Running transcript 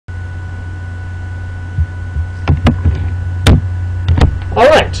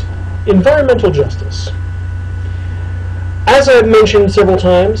Environmental justice. As I've mentioned several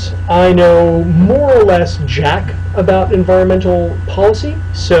times, I know more or less jack about environmental policy,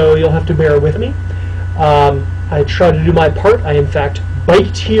 so you'll have to bear with me. I try to do my part. I, in fact,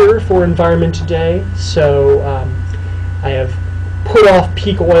 biked here for Environment Day, so I have put off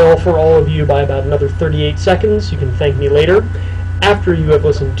peak oil for all of you by about another 38 seconds. You can thank me later, after you have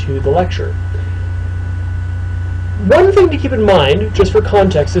listened to the lecture. One thing to keep in mind, just for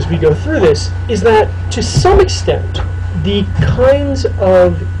context as we go through this, is that to some extent, the kinds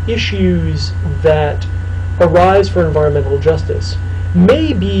of issues that arise for environmental justice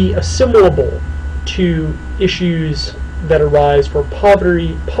may be assimilable to issues that arise for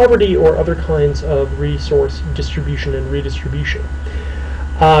poverty or other kinds of resource distribution and redistribution.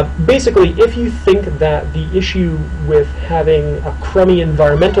 Basically, if you think that the issue with having a crummy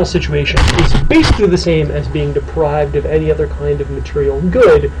environmental situation is basically the same as being deprived of any other kind of material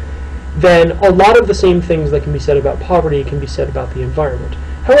good, then a lot of the same things that can be said about poverty can be said about the environment.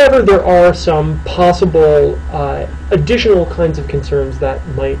 However, there are some possible additional kinds of concerns that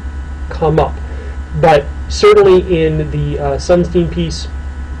might come up. But certainly in the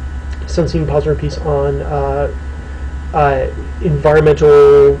Sunstein-Posner piece on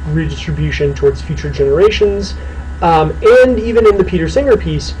environmental redistribution towards future generations, and even in the Peter Singer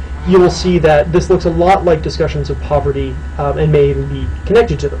piece, you will see that this looks a lot like discussions of poverty and may even be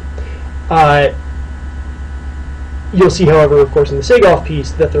connected to them. You'll see, however, of course, in the Sagoff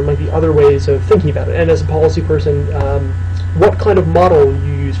piece that there might be other ways of thinking about it. And as a policy person, what kind of model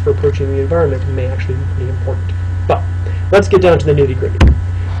you use for approaching the environment may actually be pretty important. But let's get down to the nitty-gritty.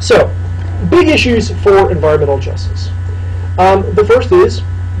 So, big issues for environmental justice. The first is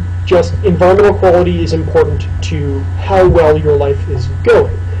just environmental quality is important to how well your life is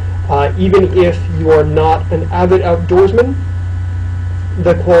going. Even if you are not an avid outdoorsman,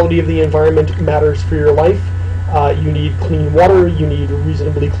 the quality of the environment matters for your life. You need clean water, you need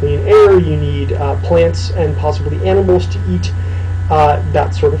reasonably clean air, you need plants and possibly animals to eat,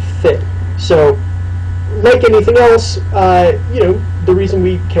 that sort of thing. So, like anything else, the reason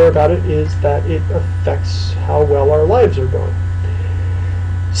we care about it is that it affects how well our lives are going.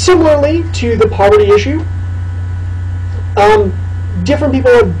 Similarly to the poverty issue, different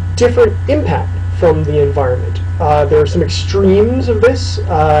people have different impact from the environment. There are some extremes of this. We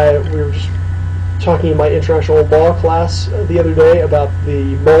were just talking in my international law class the other day about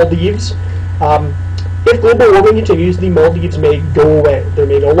the Maldives. If global warming continues, the Maldives may go away. There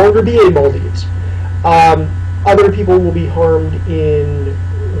may no longer be a Maldives. Other people will be harmed in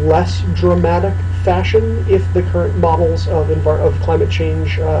less dramatic fashion if the current models of climate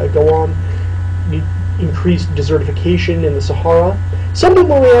change go on. Increased desertification in the Sahara. Some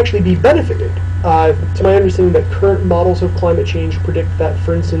people may actually be benefited. To my understanding, that current models of climate change predict that,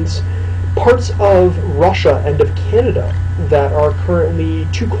 for instance, parts of Russia and of Canada that are currently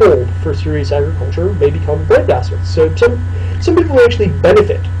too cold for serious agriculture may become breadbaskets. So some people will actually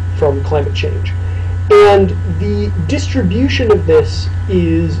benefit from climate change. And the distribution of this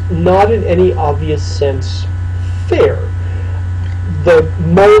is not in any obvious sense fair. The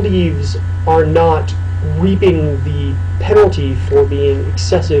Maldives are not reaping the penalty for being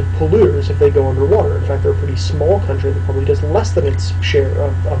excessive polluters if they go underwater. In fact, they're a pretty small country that probably does less than its share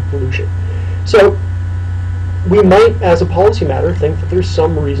of pollution. So we might, as a policy matter, think that there's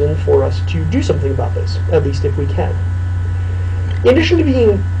some reason for us to do something about this, at least if we can. In addition to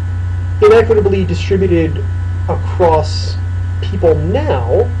being inequitably distributed across people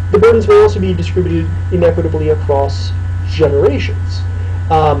now, the burdens may also be distributed inequitably across generations.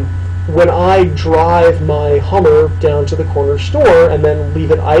 When I drive my Hummer down to the corner store and then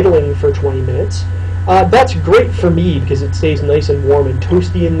leave it idling for 20 minutes, that's great for me because it stays nice and warm and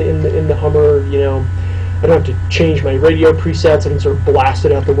toasty in the Hummer. You know, I don't have to change my radio presets. I can sort of blast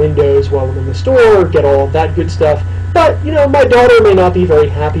it out the windows while I'm in the store, get all of that good stuff. But, you know, my daughter may not be very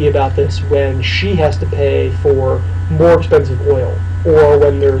happy about this when she has to pay for more expensive oil or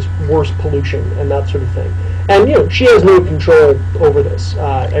when there's worse pollution and that sort of thing. And, you know, she has no control over this.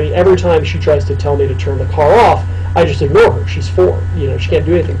 I mean, every time she tries to tell me to turn the car off, I just ignore her. She's 4. You know, she can't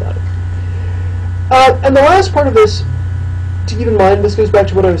do anything about it. And the last part of this, to keep in mind, this goes back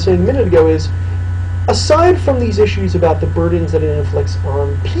to what I was saying a minute ago, is aside from these issues about the burdens that it inflicts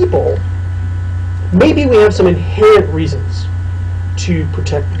on people, maybe we have some inherent reasons to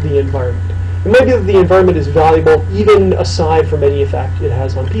protect the environment. It might be that the environment is valuable even aside from any effect it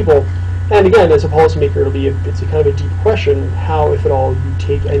has on people. And again, as a policymaker, it's a kind of a deep question, how, if at all, you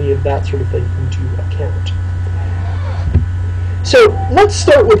take any of that sort of thing into account. So let's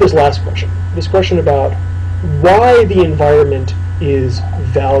start with this last question about why the environment is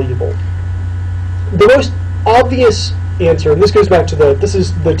valuable? The most obvious answer, and this goes back to this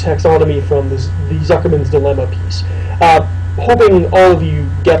is the taxonomy from the Zuckerman's Dilemma piece. Hoping all of you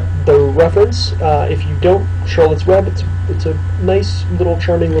get the reference. If you don't, Charlotte's Web, it's a nice little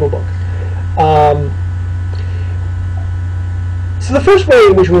charming little book. So the first way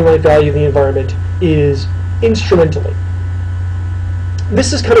in which we might value the environment is instrumentally.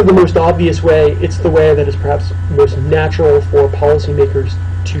 This is kind of the most obvious way. It's the way that is perhaps most natural for policymakers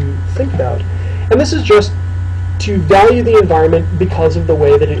to think about. And this is just to value the environment because of the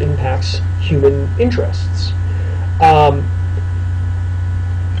way that it impacts human interests.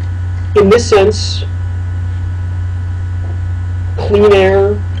 In this sense, clean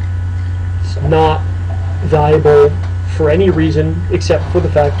air is not valuable for any reason except for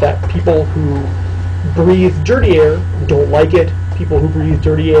the fact that people who breathe dirty air don't like it. People who breathe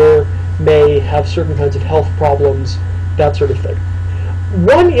dirty air may have certain kinds of health problems, that sort of thing.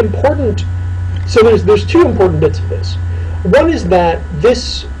 So there's two important bits of this. One is that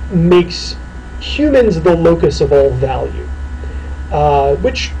this makes humans the locus of all value,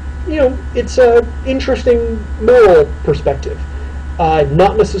 which, it's an interesting moral perspective.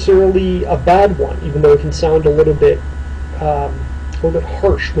 Not necessarily a bad one, even though it can sound a little bit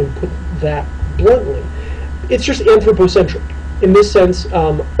harsh when put that bluntly. It's just anthropocentric. In this sense,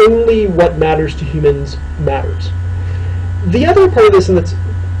 only what matters to humans matters. The other part of this, and that's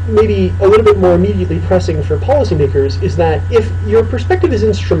maybe a little bit more immediately pressing for policymakers, is that if your perspective is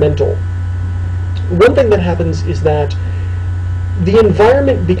instrumental, one thing that happens is that the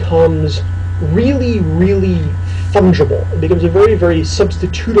environment becomes really, really fungible. It becomes a very, very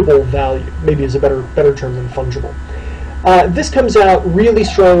substitutable value, maybe is a better term than fungible. This comes out really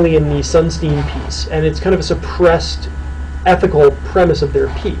strongly in the Sunstein piece, and it's kind of a suppressed ethical premise of their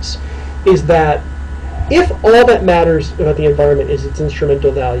piece, is that if all that matters about the environment is its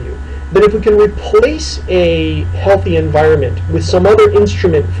instrumental value, then if we can replace a healthy environment with some other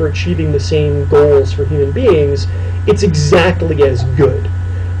instrument for achieving the same goals for human beings, it's exactly as good,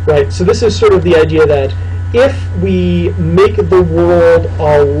 right? So this is sort of the idea that if we make the world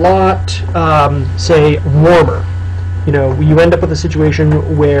a lot, say, warmer, you end up with a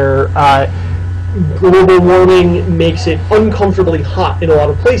situation where global warming makes it uncomfortably hot in a lot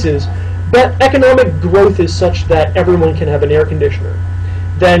of places, but economic growth is such that everyone can have an air conditioner,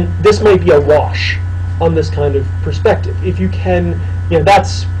 then this might be a wash on this kind of perspective. If you can,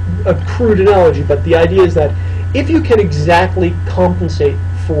 that's a crude analogy, but the idea is that if you can exactly compensate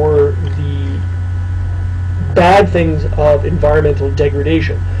for the bad things of environmental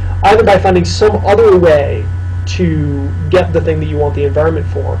degradation, either by finding some other way to get the thing that you want the environment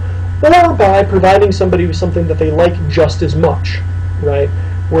for, or by providing somebody with something that they like just as much, right?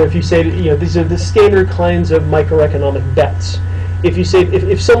 Where if you say, these are the standard kinds of microeconomic bets. If you say,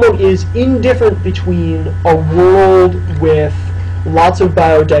 if someone is indifferent between a world with lots of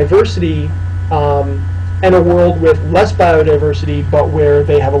biodiversity and a world with less biodiversity, but where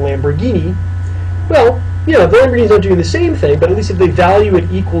they have a Lamborghini, well, the Lamborghini's not doing the same thing, but at least if they value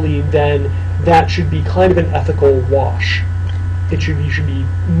it equally, then that should be kind of an ethical wash. You should be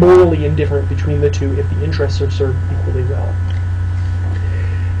morally indifferent between the two if the interests are served equally well.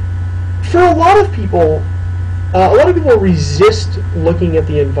 For a lot of people resist looking at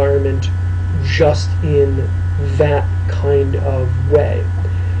the environment just in that kind of way.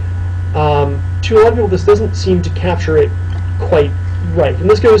 To a lot of people, this doesn't seem to capture it quite right. And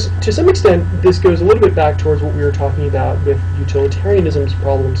this goes, to some extent, a little bit back towards what we were talking about with utilitarianism's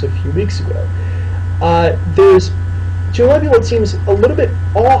problems a few weeks ago. To a lot of people, it seems a little bit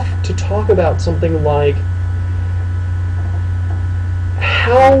off to talk about something like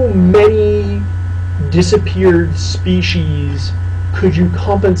how many disappeared species could you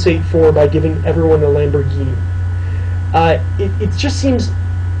compensate for by giving everyone a Lamborghini? It just seems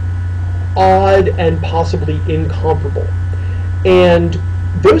odd and possibly incomparable. And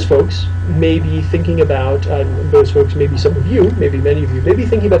those folks may be thinking about, those folks, maybe some of you, maybe many of you, may be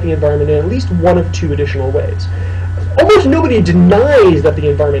thinking about the environment in at least one of two additional ways. Almost nobody denies that the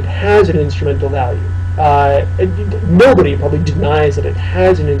environment has an instrumental value. Nobody probably denies that it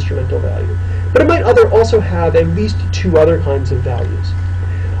has an instrumental value. But it might also have at least two other kinds of values.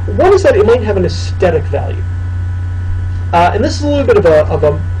 One is that it might have an aesthetic value. And this is a little bit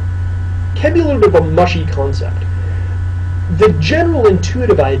can be a little bit of a mushy concept. The general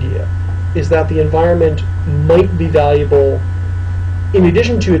intuitive idea is that the environment might be valuable, in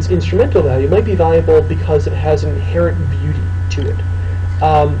addition to its instrumental value, might be valuable because it has inherent beauty to it.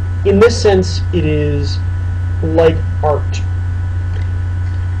 In this sense, it is like art.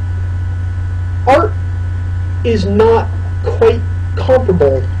 Art is not quite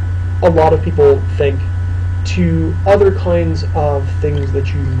comparable, a lot of people think, to other kinds of things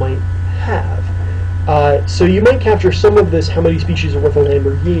that you might have. So you might capture some of this how many species are worth a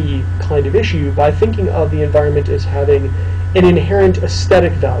Lamborghini kind of issue by thinking of the environment as having an inherent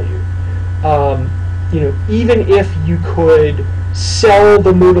aesthetic value. Even if you could sell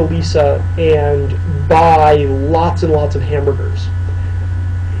the Mona Lisa and buy lots and lots of hamburgers,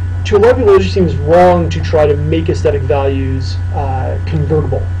 to a lot of people it just seems wrong to try to make aesthetic values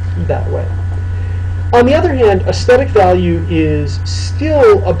convertible that way. On the other hand, aesthetic value is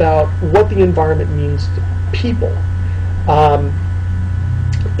still about what the environment means to people.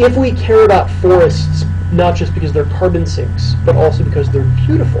 If we care about forests not just because they're carbon sinks, but also because they're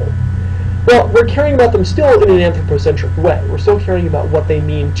beautiful, well, we're caring about them still in an anthropocentric way. We're still caring about what they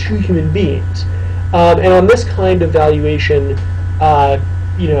mean to human beings. And on this kind of valuation, a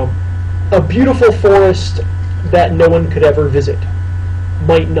beautiful forest that no one could ever visit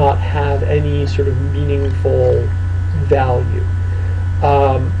might not have any sort of meaningful value.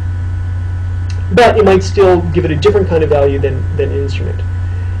 But it might still give it a different kind of value than an instrument.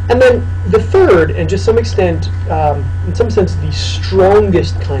 And then the third, and to some extent, in some sense, the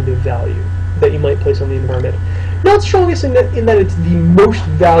strongest kind of value that you might place on the environment, not strongest in that it's the most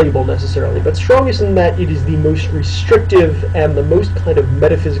valuable necessarily, but strongest in that it is the most restrictive and the most kind of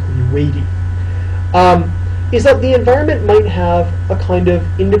metaphysically weighty, is that the environment might have a kind of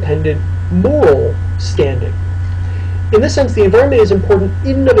independent moral standing. In this sense, the environment is important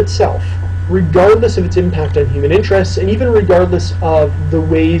in and of itself, regardless of its impact on human interests, and even regardless of the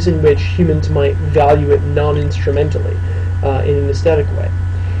ways in which humans might value it non-instrumentally, in an aesthetic way.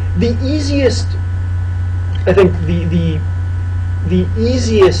 The easiest, I think, the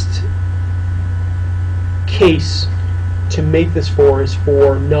easiest case to make this for is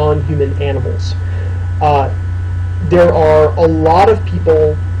for non-human animals. There are a lot of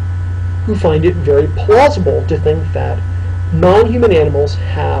people who find it very plausible to think that non-human animals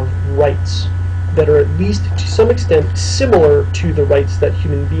have rights that are at least to some extent similar to the rights that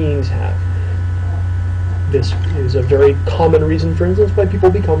human beings have. This is a very common reason, for instance, why people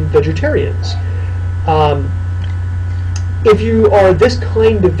become vegetarians. If you are this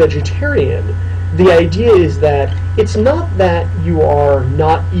kind of vegetarian, the idea is that it's not that you are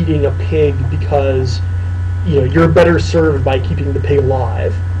not eating a pig because you're better served by keeping the pig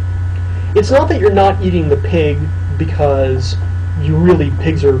alive. It's not that you're not eating the pig because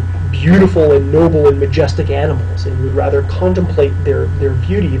pigs are beautiful and noble and majestic animals, and you would rather contemplate their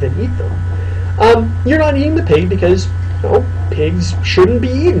beauty than eat them. You're not eating the pig because pigs shouldn't be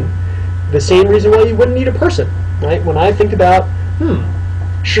eaten. The same reason why you wouldn't eat a person, right? When I think about,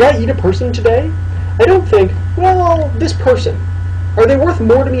 should I eat a person today? I don't think, well, this person, are they worth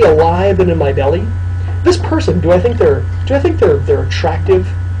more to me alive than in my belly? This person, do I think they're attractive?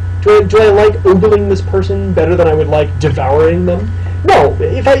 Do I like ogling this person better than I would like devouring them? No.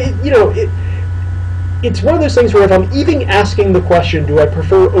 If it's one of those things where if I'm even asking the question, do I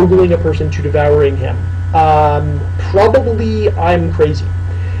prefer ogling a person to devouring him? Probably I'm crazy.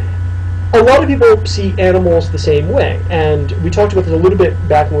 A lot of people see animals the same way, and we talked about this a little bit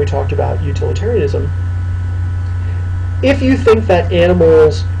back when we talked about utilitarianism. If you think that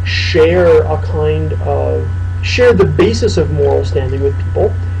animals share the basis of moral standing with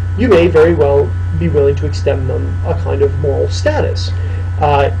people, you may very well be willing to extend them a kind of moral status.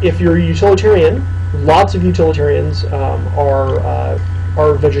 If you're a utilitarian, lots of utilitarians are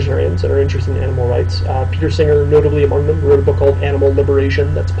vegetarians and are interested in animal rights. Peter Singer, notably among them, wrote a book called Animal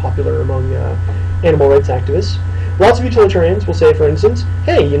Liberation that's popular among animal rights activists. Lots of utilitarians will say, for instance,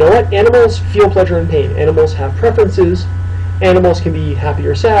 hey, you know what? Animals feel pleasure and pain. Animals have preferences. Animals can be happy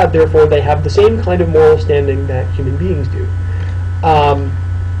or sad. Therefore, they have the same kind of moral standing that human beings do.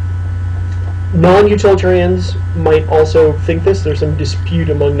 Non-utilitarians might also think this. There's some dispute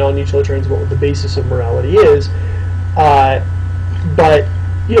among non-utilitarians about what the basis of morality is. But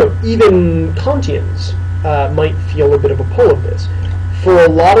even Kantians might feel a bit of a pull of this. For a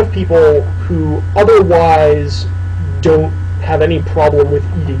lot of people who otherwise don't have any problem with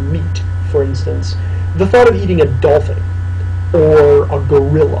eating meat, for instance, the thought of eating a dolphin, or a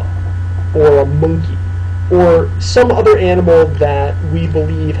gorilla, or a monkey, or some other animal that we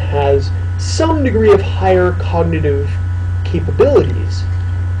believe has some degree of higher cognitive capabilities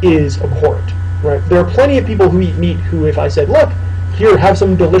is abhorrent. Right? There are plenty of people who eat meat who, if I said, look, here, have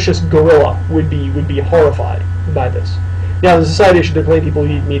some delicious gorilla, would be horrified by this. Now, as a side issue, there are plenty of people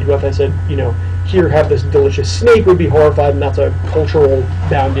who eat meat who, if I said, here, have this delicious snake, would be horrified, and that's a cultural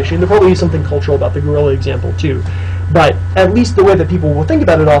bound issue. And there probably is something cultural about the gorilla example, too. But at least the way that people will think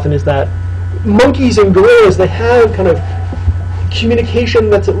about it often is that monkeys and gorillas, they have kind of communication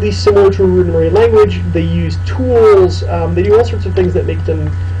that's at least similar to a rudimentary language. They use tools. They do all sorts of things that make them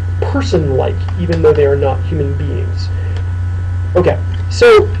person-like, even though they are not human beings. Okay,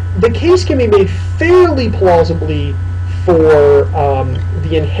 so the case can be made fairly plausibly for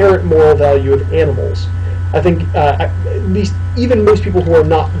the inherent moral value of animals. I think at least even most people who are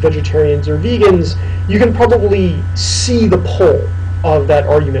not vegetarians or vegans, you can probably see the pull of that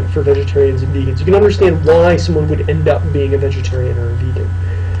argument for vegetarians and vegans. You can understand why someone would end up being a vegetarian or a vegan.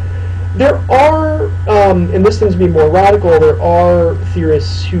 There are, and this tends to be more radical, there are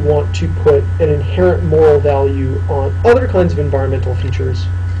theorists who want to put an inherent moral value on other kinds of environmental features,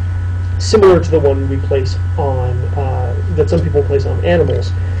 similar to the one we place on, that some people place on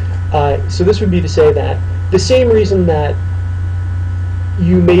animals. So this would be to say that the same reason that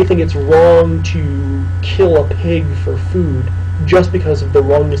you may think it's wrong to kill a pig for food, just because of the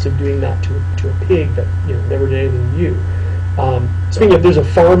wrongness of doing that to a pig that never did anything to you. Speaking of, there's a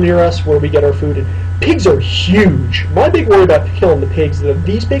farm near us where we get our food, and pigs are huge. My big worry about killing the pigs is that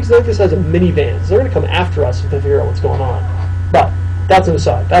these pigs are like the size of minivans. They're going to come after us if they figure out what's going on. But that's an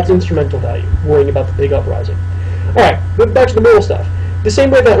aside. That's instrumental value, worrying about the pig uprising. All right, but back to the moral stuff. The same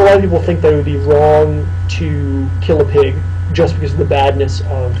way that a lot of people think that it would be wrong to kill a pig just because of the badness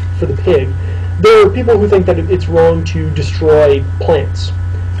for the pig, there are people who think that it's wrong to destroy plants.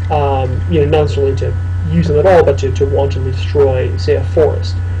 Not necessarily to use them at all, but to wantonly destroy, say, a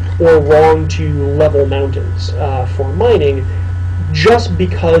forest, or wrong to level mountains for mining, just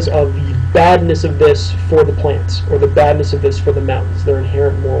because of the badness of this for the plants, or the badness of this for the mountains, their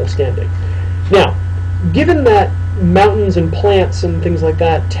inherent moral standing. Now, given that mountains and plants and things like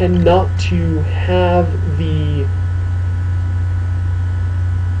that tend not to have the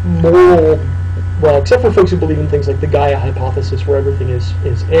moral, well, except for folks who believe in things like the Gaia hypothesis, where everything is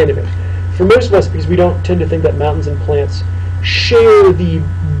animate. For most of us, because we don't tend to think that mountains and plants share the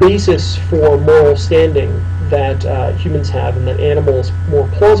basis for moral standing that humans have and that animals more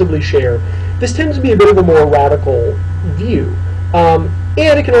plausibly share, this tends to be a bit of a more radical view. And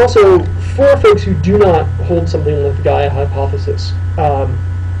it can also, for folks who do not hold something like the Gaia hypothesis,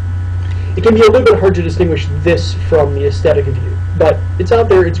 it can be a little bit hard to distinguish this from the aesthetic view. But it's out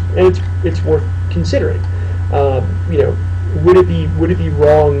there, it's worth considering. Would it be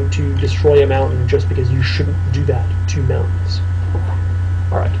wrong to destroy a mountain just because you shouldn't do that to mountains?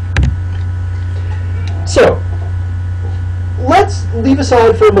 All right. So let's leave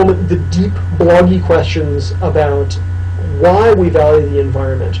aside for a moment the deep, bloggy questions about why we value the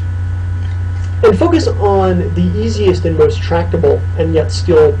environment, and focus on the easiest and most tractable and yet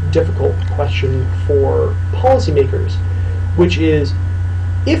still difficult question for policymakers, which is,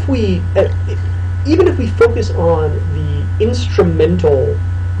 even if we focus on the instrumental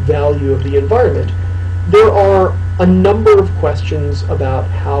value of the environment, there are a number of questions about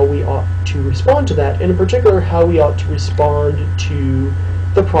how we ought to respond to that, and in particular how we ought to respond to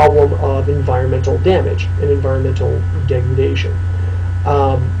the problem of environmental damage and environmental degradation.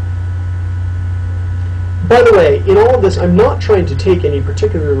 By the way, in all of this, I'm not trying to take any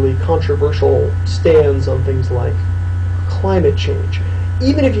particularly controversial stands on things like climate change.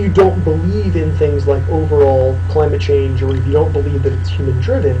 Even if you don't believe in things like overall climate change, or if you don't believe that it's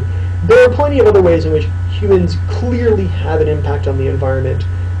human-driven, there are plenty of other ways in which humans clearly have an impact on the environment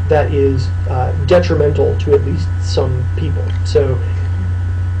that is detrimental to at least some people. So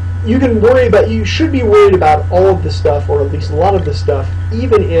you should be worried about all of this stuff, or at least a lot of this stuff,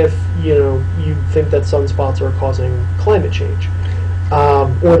 even if you think that sunspots are causing climate change,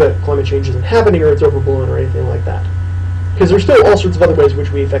 or that climate change isn't happening, or it's overblown, or anything like that. Because there's still all sorts of other ways in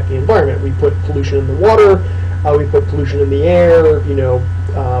which we affect the environment. We put pollution in the water, we put pollution in the air,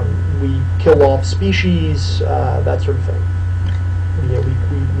 we kill off species, that sort of thing.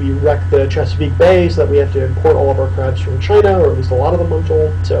 We wreck the Chesapeake Bay so that we have to import all of our crabs from China, or at least a lot of them, I'm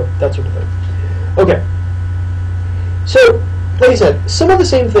told, so that sort of thing. Okay. So, like I said, some of the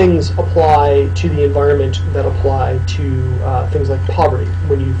same things apply to the environment that apply to things like poverty,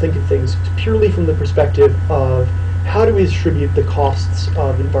 when you think of things purely from the perspective of how do we distribute the costs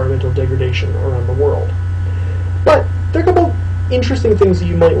of environmental degradation around the world. But there are a couple interesting things that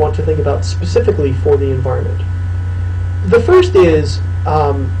you might want to think about specifically for the environment. The first is,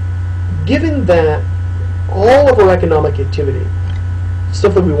 given that all of our economic activity,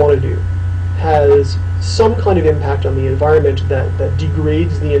 stuff that we want to do, has some kind of impact on the environment that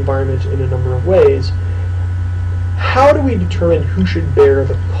degrades the environment in a number of ways, how do we determine who should bear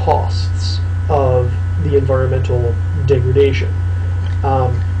the costs of the environmental degradation?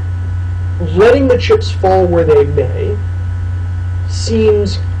 Letting the chips fall where they may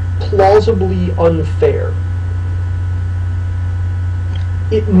seems plausibly unfair.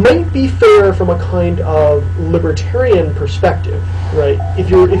 it might be fair from a kind of libertarian perspective, right? If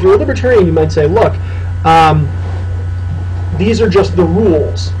you're a libertarian, you might say, look, these are just the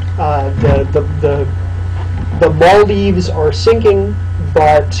rules. The Maldives are sinking,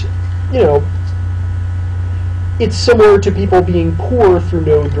 but it's similar to people being poor through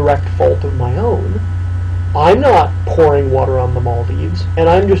no direct fault of my own. I'm not pouring water on the Maldives, and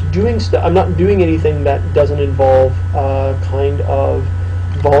I'm just doing stuff. I'm not doing anything that doesn't involve a kind of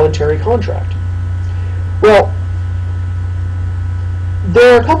voluntary contract. Well,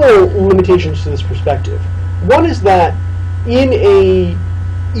 there are a couple of limitations to this perspective. One is that in a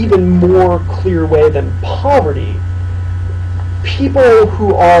even more clear way than poverty, people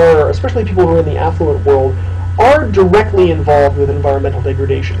who are, especially people who are in the affluent world, are directly involved with environmental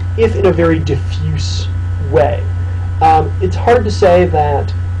degradation, if in a very diffuse way. It's hard to say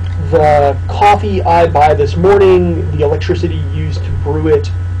that the coffee I buy this morning, the electricity used to brew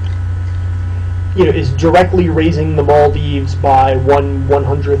it, is directly raising the Maldives by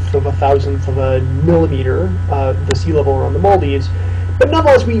 1/100th of a thousandth of a millimeter, the sea level around the Maldives. But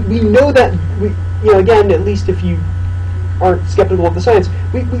nonetheless, we know that, again, at least if you aren't skeptical of the science,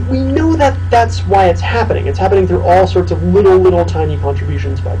 we know that that's why it's happening. It's happening through all sorts of little tiny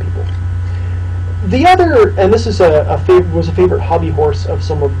contributions by people. The other, and this is was a favorite hobby horse of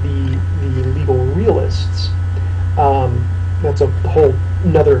some of the legal realists. That's a whole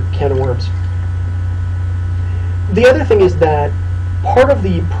another can of worms. The other thing is that part of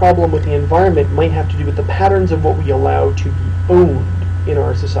the problem with the environment might have to do with the patterns of what we allow to be owned in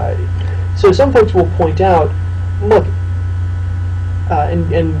our society. So some folks will point out, look,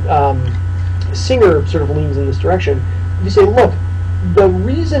 Singer sort of leans in this direction. You say, look,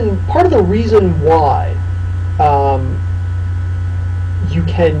 part of the reason why you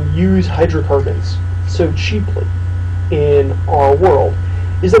can use hydrocarbons so cheaply in our world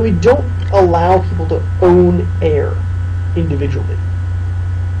is that we don't allow people to own air individually.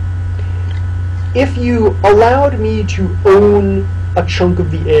 If you allowed me to own a chunk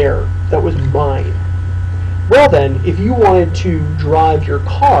of the air that was mine, well then, if you wanted to drive your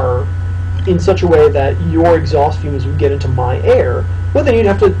car in such a way that your exhaust fumes would get into my air, well then you'd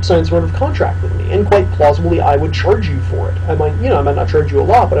have to sign sort of contract with me, and quite plausibly I would charge you for it. I might not charge you a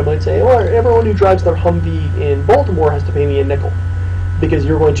lot, but I might say, well, everyone who drives their Humvee in Baltimore has to pay me a nickel, because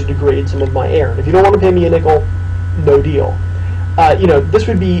you're going to degrade some of my air. And if you don't want to pay me a nickel, no deal. This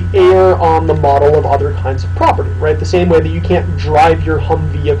would be air on the model of other kinds of property, right? The same way that you can't drive your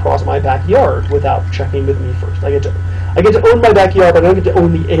Humvee across my backyard without checking with me first. I get to own my backyard, but I don't get to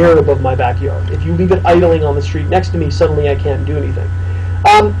own the air above my backyard. If you leave it idling on the street next to me, suddenly I can't do anything.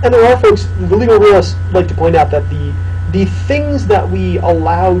 And there are folks, the legal realists like to point out that the things that we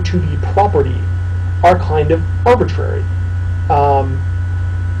allow to be property are kind of arbitrary.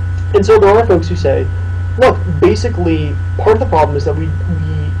 And so there are folks who say, look, basically, part of the problem is that we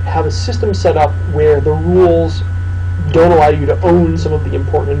have a system set up where the rules don't allow you to own some of the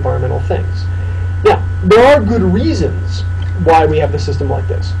important environmental things. Now, there are good reasons why we have the system like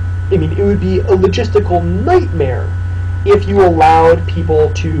this. I mean, it would be a logistical nightmare if you allowed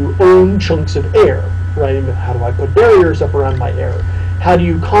people to own chunks of air, right? How do I put barriers up around my air? How do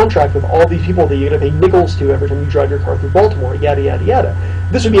you contract with all these people that you're going to pay nickels to every time you drive your car through Baltimore? Yada, yada, yada.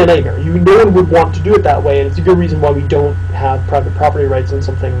 This would be a nightmare. No one would want to do it that way, and it's a good reason why we don't have private property rights in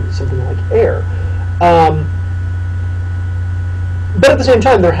something like air. But at the same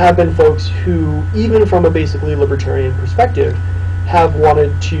time, there have been folks who, even from a basically libertarian perspective, have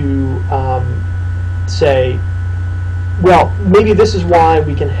wanted to say, well, maybe this is why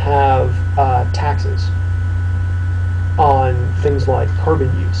we can have taxes on things like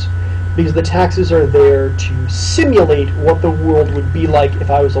carbon use, because the taxes are there to simulate what the world would be like if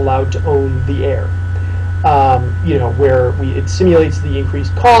I was allowed to own the air. Where it simulates the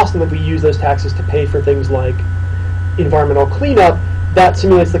increased cost, and if we use those taxes to pay for things like environmental cleanup, that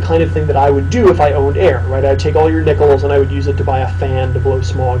simulates the kind of thing that I would do if I owned air, right? I'd take all your nickels and I would use it to buy a fan to blow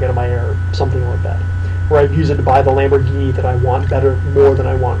smog out of my air, something like that. Or I'd use it to buy the Lamborghini that I want more than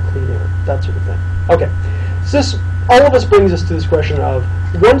I want clean air, that sort of thing. Okay, so all of this brings us to this question of,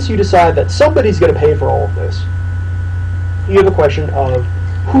 once you decide that somebody's going to pay for all of this, you have a question of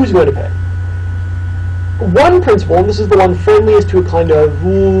who's going to pay. One principle, and this is the one friendliest to a kind of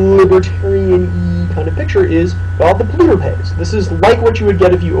libertarian-y kind of picture, is, well, the polluter pays. This is like what you would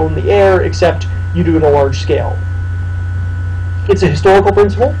get if you own the air, except you do it on a large scale. It's a historical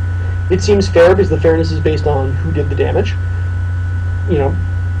principle. It seems fair because the fairness is based on who did the damage.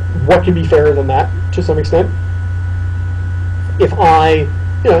 What can be fairer than that, to some extent? If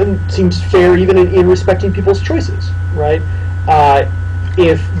it seems fair even in respecting people's choices, right?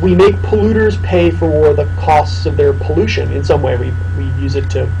 if we make polluters pay for the costs of their pollution in some way, we use it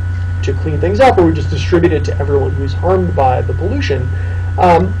to clean things up, or we just distribute it to everyone who's harmed by the pollution,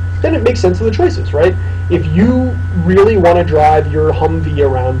 then it makes sense of the choices, right? If you really want to drive your Humvee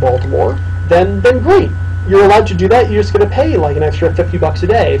around Baltimore, then great. You're allowed to do that. You're just going to pay like an extra $50 a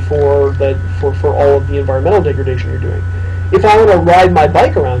day for all of the environmental degradation you're doing. If I want to ride my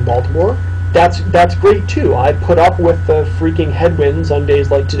bike around Baltimore, that's great too. I put up with the freaking headwinds on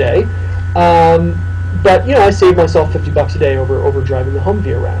days like today, but I save myself $50 a day over driving the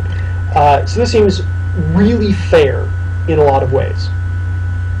Humvee around. So this seems really fair in a lot of ways.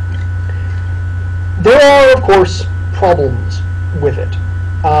 There are, of course, problems with it.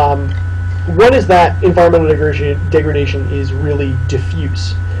 One is that environmental degradation is really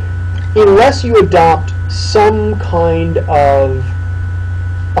diffuse. Unless you adopt some kind of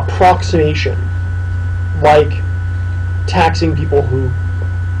approximation, like taxing people who,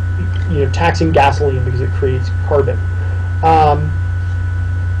 taxing gasoline because it creates carbon, well,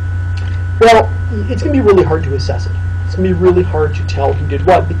 it's going to be really hard to assess it. It's going to be really hard to tell who did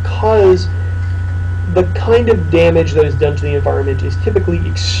what, because the kind of damage that is done to the environment is typically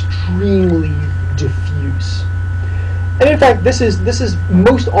extremely diffuse. And in fact, this is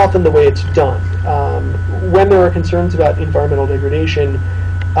most often the way it's done. When there are concerns about environmental degradation,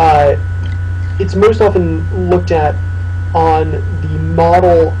 it's most often looked at on the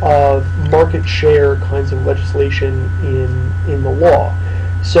model of market share kinds of legislation in the law.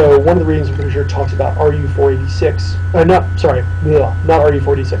 So one of the readings I'm pretty sure talks about RU 486. Not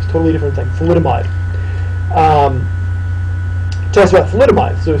RU486. Totally different thing. Thalidomide. Talks about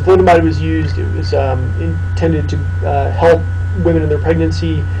thalidomide. So if thalidomide was used, it was intended to help women in their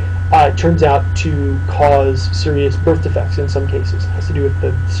pregnancy. It turns out to cause serious birth defects in some cases. It has to do with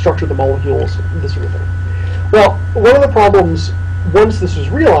the structure of the molecules, this sort of thing. Well, one of the problems, once this was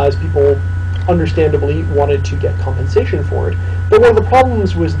realized, people understandably wanted to get compensation for it. But one of the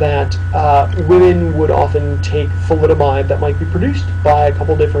problems was that women would often take thalidomide that might be produced by a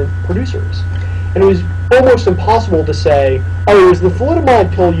couple different producers. And it was almost impossible to say, oh, it was the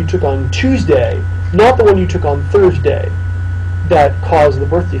thalidomide pill you took on Tuesday, not the one you took on Thursday, that caused the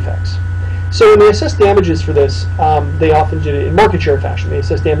birth defects. So when they assessed damages for this, they often did it in market share fashion. They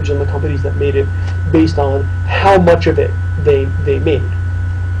assessed damage on the companies that made it based on how much of it they made.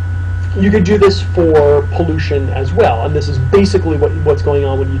 You could do this for pollution as well, and this is basically what's going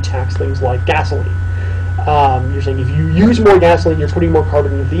on when you tax things like gasoline. You're saying if you use more gasoline, you're putting more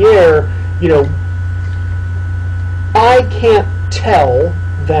carbon into the air. I can't tell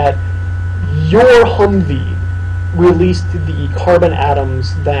that your Humvee released the carbon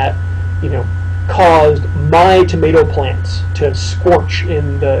atoms that caused my tomato plants to scorch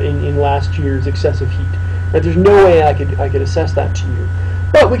in last year's excessive heat. Right? There's no way I could assess that to you.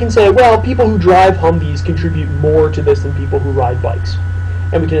 But we can say, well, people who drive Humvees contribute more to this than people who ride bikes,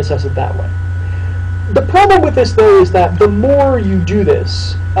 and we can assess it that way. The problem with this, though, is that the more you do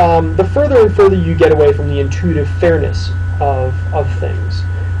this, the further and further you get away from the intuitive fairness of things.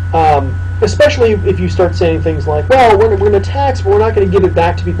 Especially if you start saying things like, well, we're going to tax, but we're not going to give it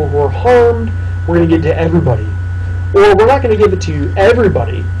back to people who are harmed. We're going to give it to everybody. Or we're not going to give it to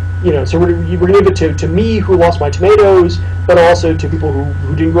everybody. So we're going to give it to me who lost my tomatoes, but also to people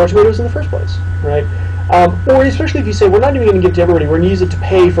who didn't grow tomatoes in the first place, right? Or especially if you say, we're not even going to give it to everybody, we're going to use it to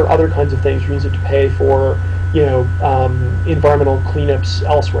pay for other kinds of things. We're going to use it to pay for, environmental cleanups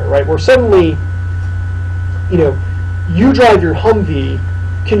elsewhere, right? Where suddenly, you drive your Humvee,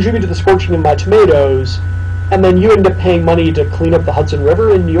 contribute to the scorching of my tomatoes, and then you end up paying money to clean up the Hudson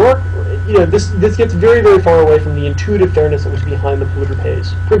River in New York. This gets very, very far away from the intuitive fairness that was behind the polluter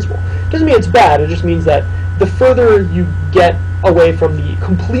pays principle. Doesn't mean it's bad. It just means that the further you get away from the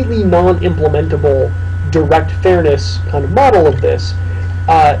completely non-implementable direct fairness kind of model of this,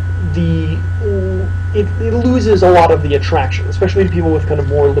 it loses a lot of the attraction, especially to people with kind of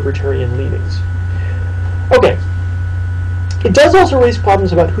more libertarian leanings. Okay. It does also raise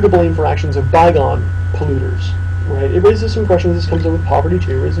problems about who to blame for actions of bygone polluters, right? It raises some questions. This comes up with poverty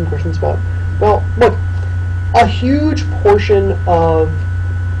too. It raises some questions about, well, look, a huge portion of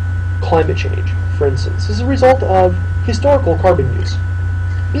climate change, for instance, is a result of historical carbon use.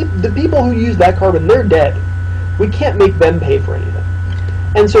 The people who use that carbon, they're dead. We can't make them pay for anything.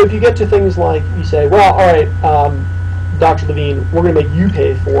 And so if you get to things like, you say, well, all right, Dr. Levine, we're going to make you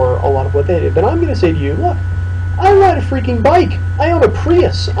pay for a lot of what they did, then I'm going to say to you, look, I ride a freaking bike. I own a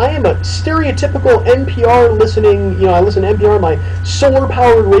Prius. I am a stereotypical NPR listening, I listen to NPR on my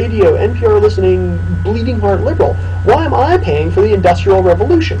solar-powered radio, NPR listening, bleeding heart liberal. Why am I paying for the Industrial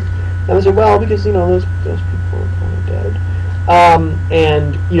Revolution? And I say, well, because, those people are kind of dead.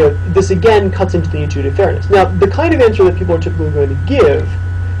 And this again cuts into the intuitive fairness. Now, the kind of answer that people are typically going to give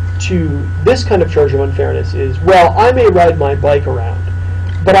to this kind of charge of unfairness is, well, I may ride my bike around,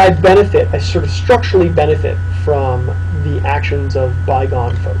 but I sort of structurally benefit from the actions of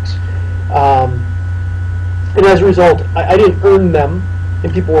bygone folks. And as a result, I didn't earn them,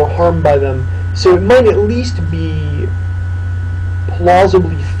 and people were harmed by them, so it might at least be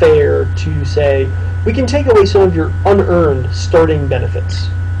plausibly fair to say, we can take away some of your unearned starting benefits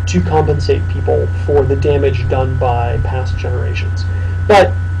to compensate people for the damage done by past generations.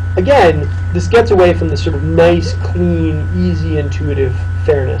 But again, this gets away from the sort of nice, clean, easy, intuitive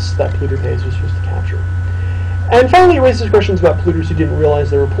fairness that polluter pays was supposed to capture. And finally, it raises questions about polluters who didn't realize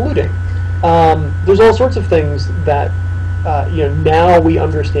they were polluting. There's all sorts of things that now we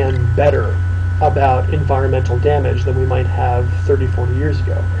understand better about environmental damage than we might have 30, 40 years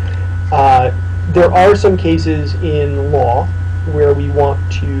ago. There are some cases in law where we want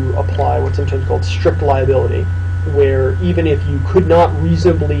to apply what's sometimes called strict liability, where even if you could not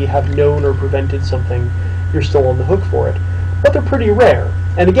reasonably have known or prevented something, you're still on the hook for it. But they're pretty rare.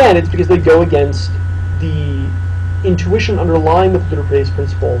 And again, it's because they go against the intuition underlying the polluter pays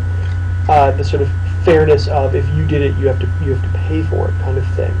principle, the sort of fairness of if you did it, you have to pay for it kind of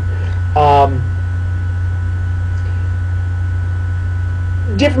thing.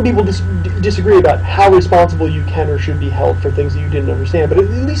 Different people disagree about how responsible you can or should be held for things that you didn't understand, but at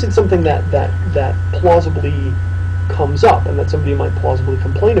least it's something that plausibly comes up, and that somebody might plausibly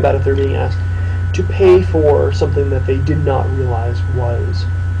complain about if they're being asked to pay for something that they did not realize was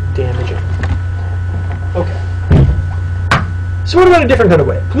damaging. Okay. So what about a different kind of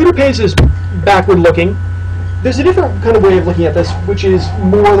way? Polluter pays is backward-looking. There's a different kind of way of looking at this, which is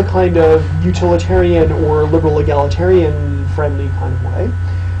more the kind of utilitarian or liberal egalitarian-friendly kind of way,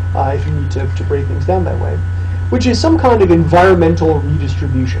 if you need to break things down that way, which is some kind of environmental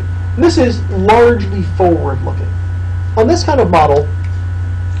redistribution. And this is largely forward-looking. On this kind of model,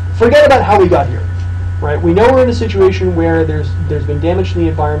 forget about how we got here, right? We know we're in a situation where there's been damage to the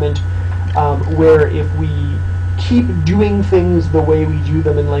environment, where if we keep doing things the way we do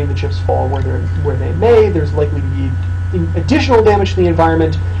them and letting the chips fall where they may, there's likely to be additional damage to the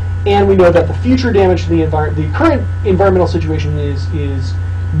environment, and we know that the future damage to the environment, the current environmental situation is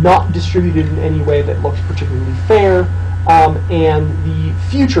not distributed in any way that looks particularly fair, and the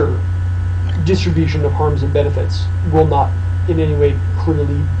future distribution of harms and benefits will not in any way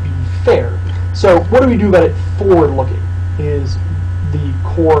clearly be fair. So what do we do about it forward-looking is the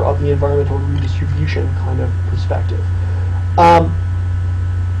core of the environmental redistribution kind of perspective.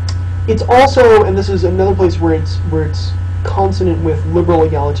 It's also, and this is another place where it's consonant with liberal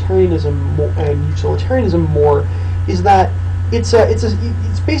egalitarianism and utilitarianism more, is that it's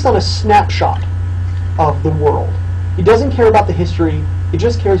based on a snapshot of the world. It doesn't care about the history. It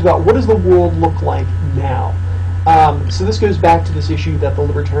just cares about what does the world look like now. So this goes back to this issue that the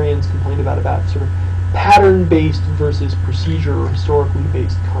libertarians complain about sort of pattern-based versus procedure or historically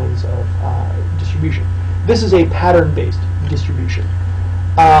based kinds of distribution. This is a pattern-based distribution.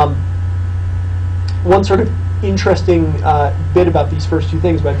 One sort of interesting bit about these first two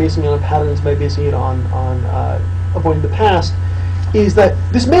things, by basing it on patterns, by basing it on avoiding the past, is that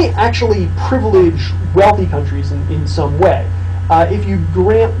this may actually privilege wealthy countries in some way. If you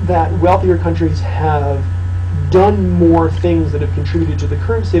grant that wealthier countries have done more things that have contributed to the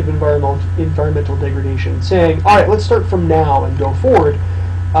current state of environmental degradation, saying, all right, let's start from now and go forward,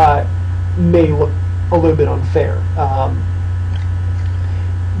 may look a little bit unfair.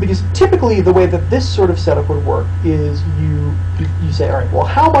 Because typically the way that this sort of setup would work is you say, all right, well,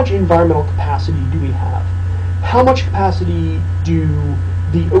 how much environmental capacity do we have? How much capacity do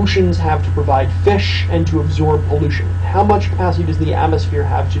the oceans have to provide fish and to absorb pollution? How much capacity does the atmosphere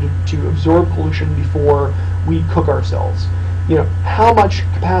have to absorb pollution before we cook ourselves? How much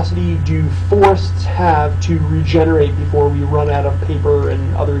capacity do forests have to regenerate before we run out of paper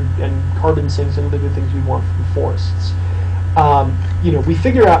and carbon sinks and other good things we want from forests? We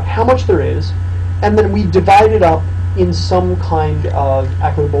figure out how much there is, and then we divide it up in some kind of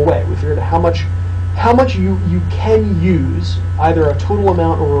equitable way. We figure out how much you can use, either a total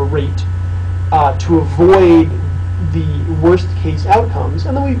amount or a rate, to avoid the worst case outcomes,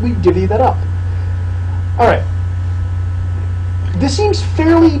 and then we divvy that up. All right. This seems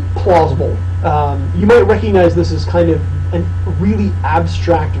fairly plausible. You might recognize this as kind of a really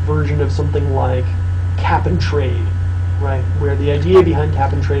abstract version of something like cap and trade, right? Where the idea behind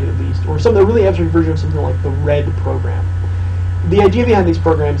cap and trade, at least, or a really abstract version of something like the RED program. The idea behind these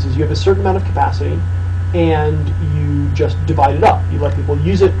programs is you have a certain amount of capacity, and you just divide it up. You let people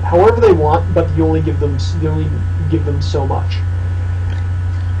use it however they want, but you only give give them so much.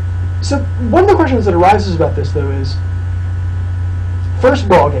 So one of the questions that arises about this, though, is first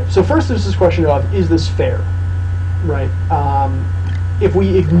there's this question of, is this fair, right? If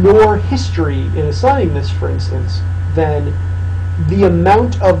we ignore history in assigning this, for instance, then the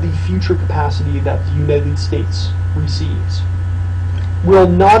amount of the future capacity that the United States receives will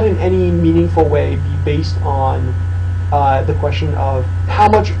not in any meaningful way be based on the question of how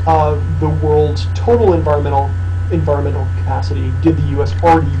much of the world's total environmental capacity did the U.S.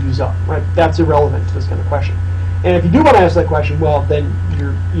 already use up, right? That's irrelevant to this kind of question. And if you do want to ask that question, well, then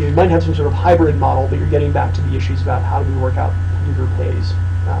you might have some sort of hybrid model, but you're getting back to the issues about how do we work out polluter pays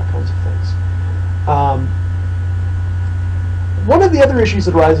kinds of things. One of the other issues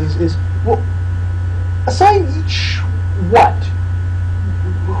that arises is, well, assign each what?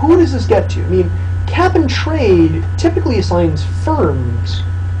 Who does this get to? I mean, cap and trade typically assigns firms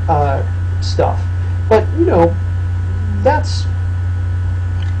stuff, but that's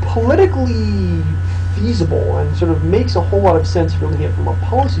politically feasible and sort of makes a whole lot of sense if you're looking at it from a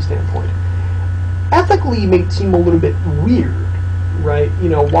policy standpoint. Ethically, it may seem a little bit weird, right?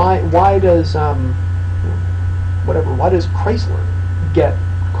 Why does why does Chrysler get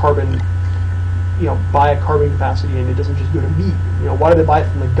carbon, buy a carbon capacity and it doesn't just go to meat? Why do they buy it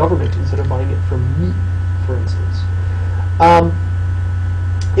from the government instead of buying it from meat, for instance?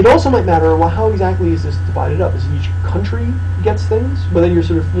 It also might matter, well, how exactly is this divided up? Is each country gets things, but then you're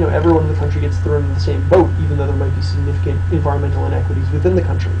sort of, everyone in the country gets thrown in the same boat, even though there might be significant environmental inequities within the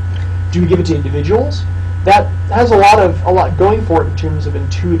country. Do we give it to individuals? That has a lot going for it in terms of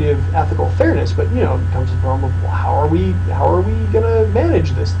intuitive ethical fairness, but it comes to the problem of, well, how are we going to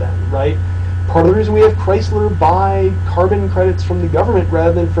manage this then, right? Part of the reason we have Chrysler buy carbon credits from the government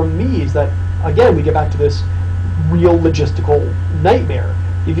rather than from me is that, again, we get back to this real logistical nightmare.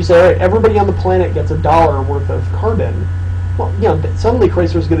 If you say, all right, everybody on the planet gets $1 worth of carbon, well, suddenly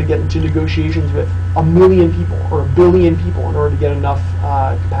Chrysler's going to get into negotiations with 1 million people or 1 billion people in order to get enough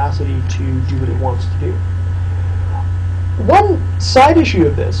capacity to do what it wants to do. One side issue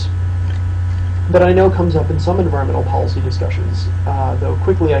of this that I know comes up in some environmental policy discussions, though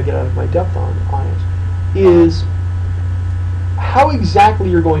quickly I get out of my depth on it, is how exactly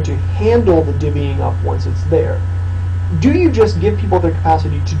you're going to handle the divvying up once it's there. Do you just give people their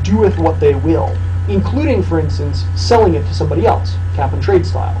capacity to do with what they will, including, for instance, selling it to somebody else, cap and trade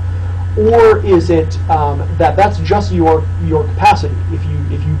style? Or is it that's just your capacity? If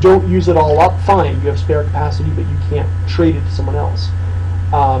you don't use it all up, fine, you have spare capacity, but you can't trade it to someone else.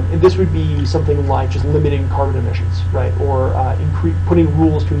 And this would be something like just limiting carbon emissions, right? Or putting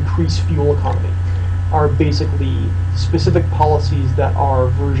rules to increase fuel economy are basically specific policies that are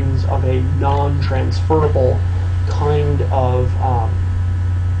versions of a non-transferable kind of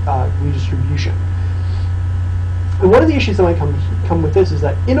redistribution. And one of the issues that might come with this is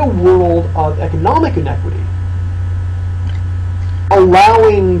that in a world of economic inequity,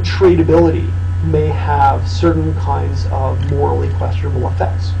 allowing tradability may have certain kinds of morally questionable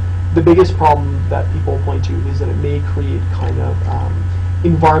effects. The biggest problem that people point to is that it may create kind of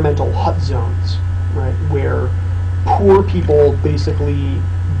environmental hut zones, right, where poor people basically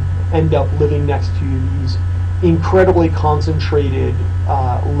end up living next to these incredibly concentrated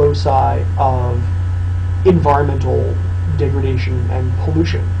loci of environmental degradation and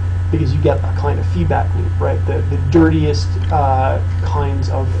pollution, because you get a kind of feedback loop, right? The dirtiest kinds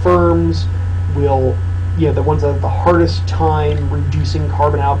of firms will, the ones that have the hardest time reducing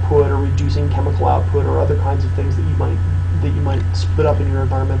carbon output or reducing chemical output or other kinds of things that you might split up in your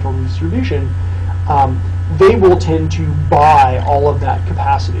environmental redistribution, they will tend to buy all of that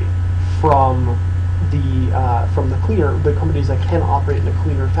capacity from the companies that can operate in a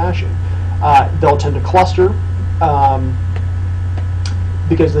cleaner fashion. They'll tend to cluster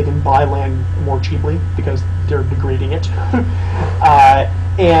because they can buy land more cheaply because they're degrading it.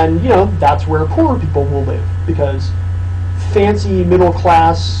 And that's where poorer people will live, because fancy middle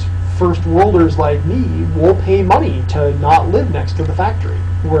class first worlders like me will pay money to not live next to the factory,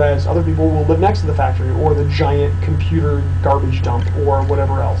 whereas other people will live next to the factory or the giant computer garbage dump or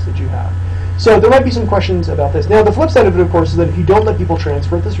whatever else that you have. So there might be some questions about this. Now, the flip side of it, of course, is that if you don't let people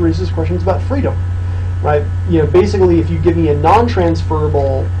transfer it, this raises questions about freedom, right? Basically, if you give me a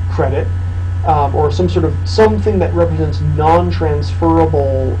non-transferable credit or something that represents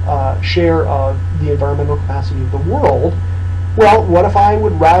non-transferable share of the environmental capacity of the world, well, what if I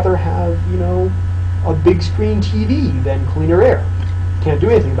would rather have, a big screen TV than cleaner air? Can't do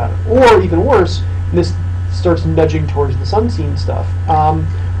anything about it. Or even worse, and this starts nudging towards the Sunseed stuff.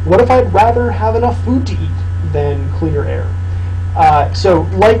 What if I'd rather have enough food to eat than cleaner air? So,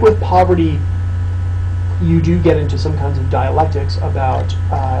 like with poverty, you do get into some kinds of dialectics about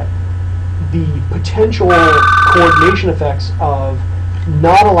the potential coordination effects of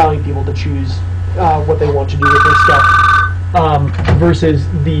not allowing people to choose what they want to do with their stuff versus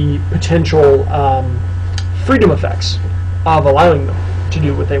the potential freedom effects of allowing them to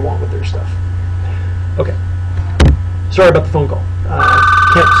do what they want with their stuff. Okay. Sorry about the phone call.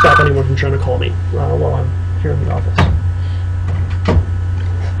 Can't stop anyone from trying to call me while I'm here in the office.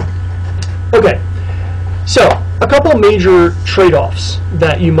 Okay. So, a couple of major trade-offs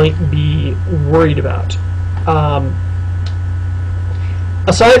that you might be worried about.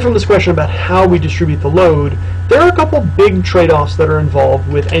 Aside from this question about how we distribute the load, there are a couple big trade-offs that are involved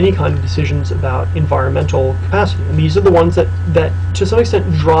with any kind of decisions about environmental capacity. And these are the ones that to some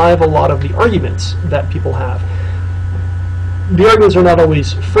extent drive a lot of the arguments that people have. The arguments are not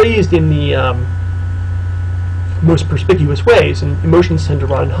always phrased in the most perspicuous ways, and emotions tend to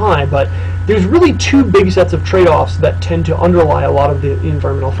run high, but there's really two big sets of trade-offs that tend to underlie a lot of the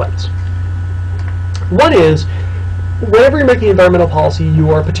environmental fights. One is, whenever you're making environmental policy, you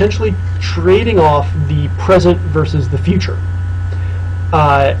are potentially trading off the present versus the future.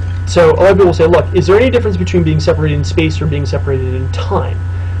 So a lot of people say, look, is there any difference between being separated in space or being separated in time?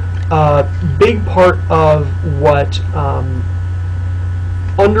 Big part of what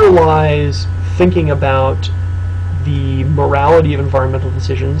underlies thinking about the morality of environmental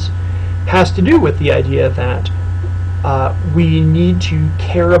decisions has to do with the idea that we need to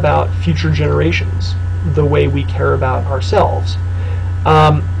care about future generations the way we care about ourselves.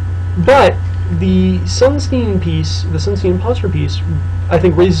 But the Sunstein piece, the Sunstein imposter piece, I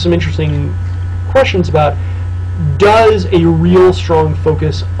think raises some interesting questions about, does a real strong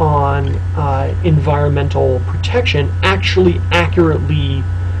focus on environmental protection actually accurately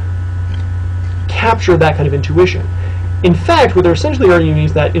capture that kind of intuition? In fact, what they're essentially arguing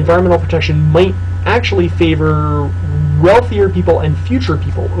is that environmental protection might actually favor wealthier people and future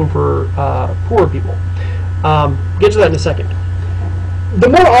people over poorer people. Get to that in a second. The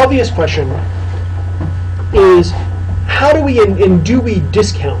more obvious question is, how do we and do we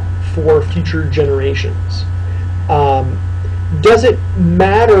discount for future generations? Does it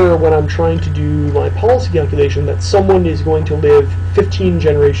matter when I'm trying to do my policy calculation that someone is going to live 15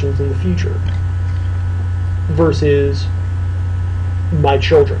 generations in the future versus my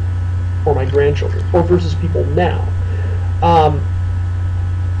children or my grandchildren, or versus people now? And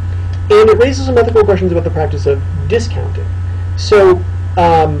it raises some ethical questions about the practice of discounting. So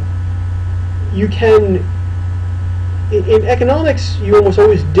you can, in economics, you almost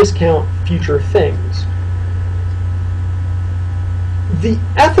always discount future things. The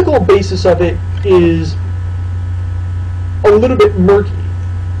ethical basis of it is a little bit murky.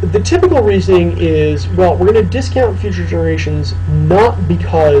 The typical reasoning is, well, we're going to discount future generations not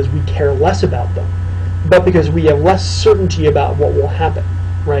because we care less about them, but because we have less certainty about what will happen.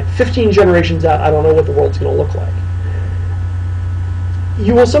 Right? 15 generations out, I don't know what the world's going to look like.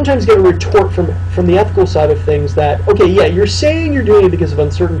 You will sometimes get a retort from the ethical side of things that, okay, yeah, you're saying you're doing it because of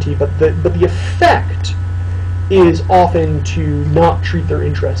uncertainty, but the effect is often to not treat their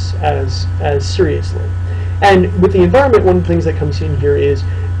interests as seriously. And with the environment, one of the things that comes in here is,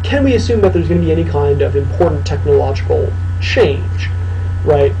 can we assume that there's going to be any kind of important technological change,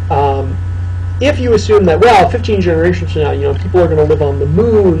 right? If you assume that, well, 15 generations from now, people are going to live on the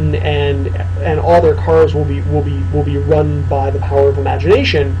moon and all their cars will be run by the power of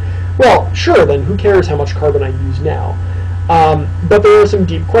imagination, well, sure, then who cares how much carbon I use now? But there are some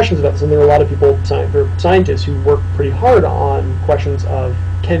deep questions about this, and there are a lot of people, scientists, who work pretty hard on questions of,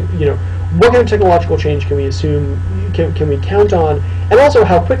 what kind of technological change can we assume, can we count on, and also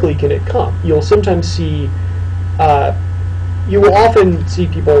how quickly can it come? You'll sometimes see, you will often see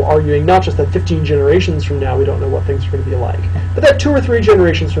people arguing not just that 15 generations from now we don't know what things are going to be like, but that 2 or 3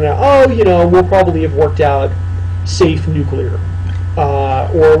 generations from now, we'll probably have worked out safe nuclear,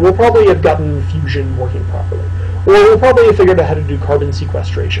 or we'll probably have gotten fusion working properly, or we'll probably have figured out how to do carbon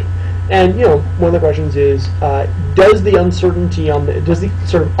sequestration. And one of the questions is, does the uncertainty does the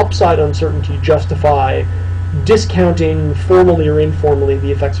sort of upside uncertainty justify discounting formally or informally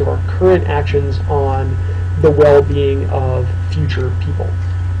the effects of our current actions on the well-being of future people?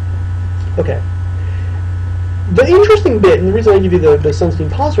 Okay. The interesting bit, and the reason I give you the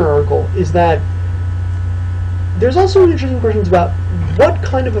Sunstein-Posner article, is that there's also interesting questions about what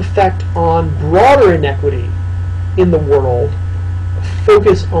kind of effect on broader inequity in the world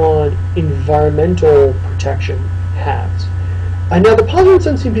focus on environmental protection has. Now, the Posner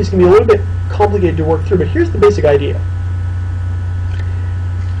and Sunstein piece can be a little bit complicated to work through, but here's the basic idea.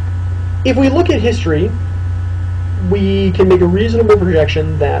 If we look at history, we can make a reasonable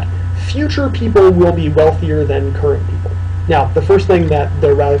projection that future people will be wealthier than current people. Now, the first thing that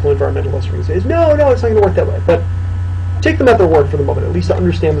the radical environmentalists are going to say is, no, it's not going to work that way. But take them at their word for the moment, at least to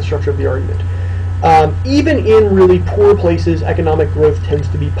understand the structure of the argument. Even in really poor places, economic growth tends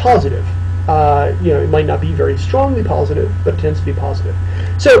to be positive. It might not be very strongly positive, but it tends to be positive.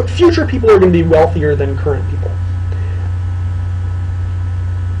 So future people are going to be wealthier than current people.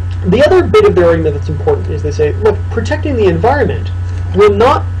 The other bit of their argument that's important is they say, look, protecting the environment will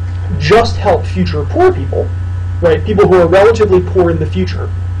not just help future poor people, right? People who are relatively poor in the future.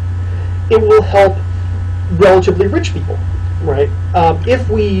 It will help relatively rich people, right? If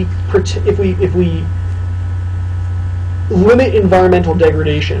we limit environmental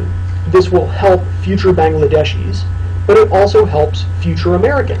degradation, this will help future Bangladeshis, but it also helps future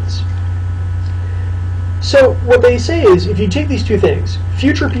Americans. So what they say is, if you take these two things,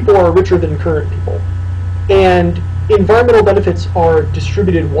 future people are richer than current people, and environmental benefits are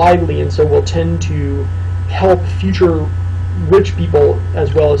distributed widely and so will tend to help future rich people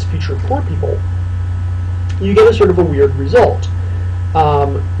as well as future poor people, you get a sort of a weird result,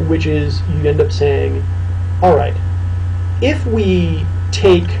 which is you end up saying, all right, if we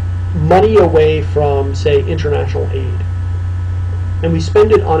take money away from, say, international aid, and we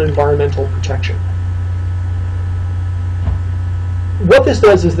spend it on environmental protection, what this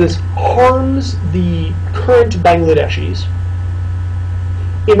does is this harms the current Bangladeshis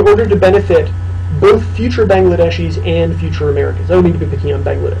in order to benefit both future Bangladeshis and future Americans. I don't mean to be picking on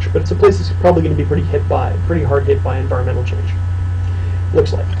Bangladesh, but it's a place that's probably going to be pretty hard hit by environmental change.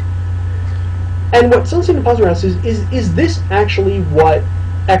 Looks like. And what Sunstein and Posner asks is this actually what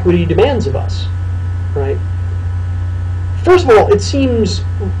equity demands of us, right? First of all, it seems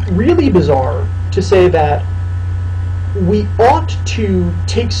really bizarre to say that we ought to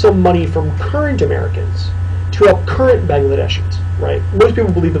take some money from current Americans to help current Bangladeshis, right? Most people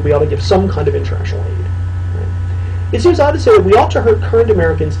believe that we ought to give some kind of international aid, right? It seems odd to say that we ought to hurt current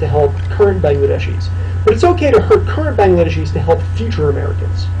Americans to help current Bangladeshis, but it's okay to hurt current Bangladeshis to help future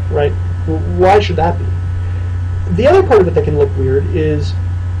Americans, right? Why should that be? The other part of it that can look weird is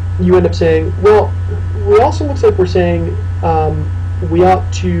you end up saying, well, it also looks like we're saying we ought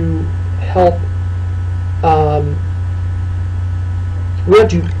to help, we have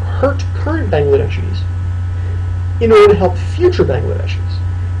to hurt current Bangladeshis in order to help future Bangladeshis.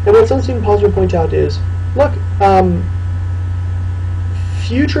 And what Sunstein and Posner point out is, look,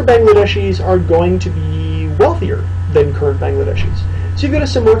 future Bangladeshis are going to be wealthier than current Bangladeshis. So you've got a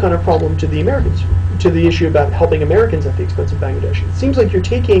similar kind of problem to the Americans, to the issue about helping Americans at the expense of Bangladeshis. It seems like you're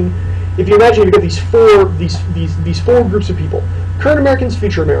taking, if you imagine you've got these four groups of people: current Americans,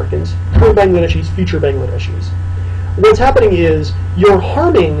 future Americans, current Bangladeshis, future Bangladeshis. What's happening is you're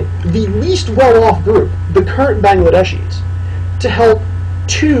harming the least well-off group, the current Bangladeshis, to help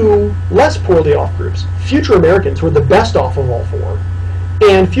two less poorly off groups, future Americans, who are the best off of all four,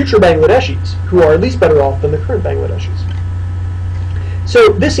 and future Bangladeshis, who are at least better off than the current Bangladeshis. So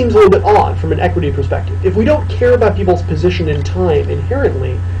this seems a little bit odd from an equity perspective. If we don't care about people's position in time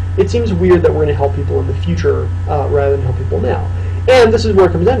inherently, it seems weird that we're going to help people in the future rather than help people now. And this is where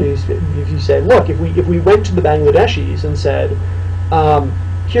it comes down to, if you say, look, if we went to the Bangladeshis and said,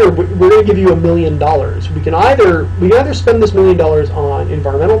 here, we're going to give you $1 million. We can either spend this $1 million on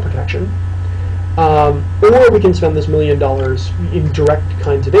environmental protection, or we can spend this $1 million in direct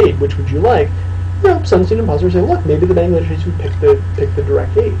kinds of aid. Which would you like? Sunstein and Posner say, look, maybe the Bangladeshis would pick the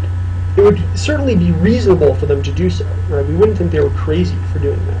direct aid. It would certainly be reasonable for them to do so, right? We wouldn't think they were crazy for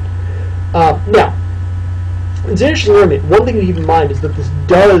doing that. Now, it's an interesting argument. One thing to keep in mind is that this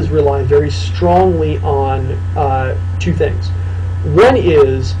does rely very strongly on two things. One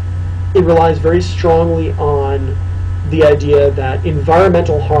is it relies very strongly on the idea that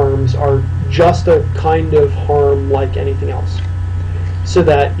environmental harms are just a kind of harm like anything else. So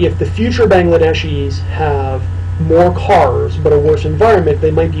that if the future Bangladeshis have more cars but a worse environment,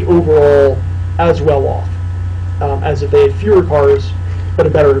 they might be overall as well off as if they had fewer cars but a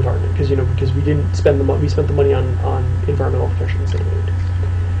better environment, because we didn't spend the money, we spent the money on environmental protection instead of aid.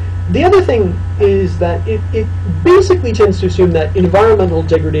 The other thing is that it basically tends to assume that environmental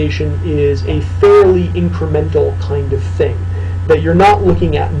degradation is a fairly incremental kind of thing, that you're not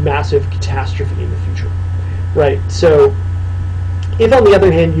looking at massive catastrophe in the future, right? So if, on the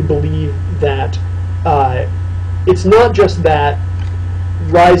other hand, you believe that it's not just that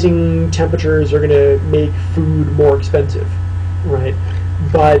rising temperatures are going to make food more expensive, right?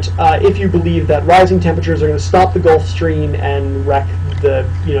 But if you believe that rising temperatures are going to stop the Gulf Stream and wreck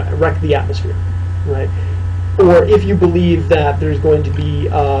the atmosphere, right? Or if you believe that there's going to be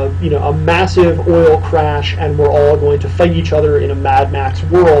a massive oil crash and we're all going to fight each other in a Mad Max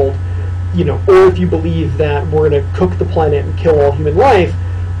world, or if you believe that we're going to cook the planet and kill all human life,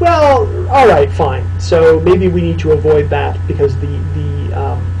 well, all right, fine. So maybe we need to avoid that because the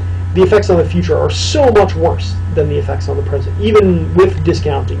effects on the future are so much worse than the effects on the present, even with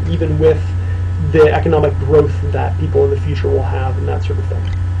discounting, even with the economic growth that people in the future will have and that sort of thing.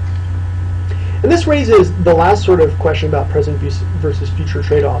 And this raises the last sort of question about present versus future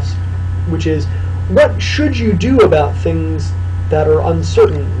trade-offs, which is, what should you do about things that are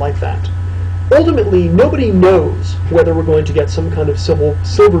uncertain like that? Ultimately, nobody knows whether we're going to get some kind of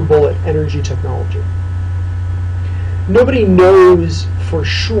silver bullet energy technology. Nobody knows for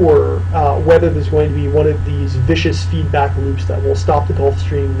sure whether there's going to be one of these vicious feedback loops that will stop the Gulf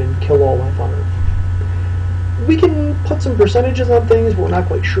Stream and kill all life on Earth. We can put some percentages on things, but we're not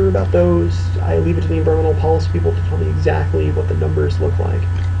quite sure about those. I leave it to the environmental policy people to tell me exactly what the numbers look like.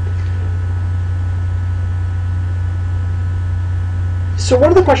 So one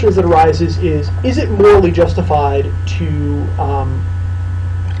of the questions that arises is it morally justified to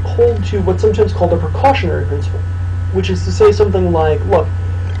hold to what's sometimes called a precautionary principle, which is to say something like, look,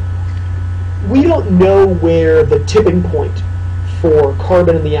 we don't know where the tipping point for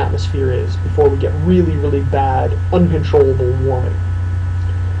carbon in the atmosphere is before we get really, really bad, uncontrollable warming.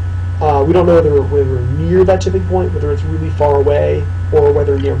 We don't know whether we're near that tipping point, whether it's really far away, or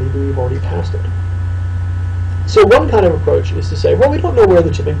whether maybe we've already passed it. So one kind of approach is to say, well, we don't know where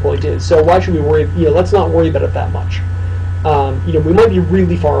the tipping point is, so why should we worry? Let's not worry about it that much. We might be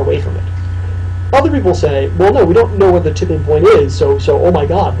really far away from it. Other people say, well, no, we don't know where the tipping point is, so oh my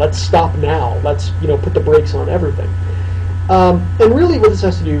God, let's stop now. Let's put the brakes on everything. And really, what this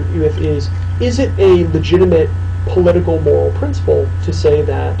has to do with is it a legitimate political moral principle to say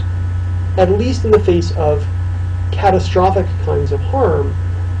that, at least in the face of catastrophic kinds of harm,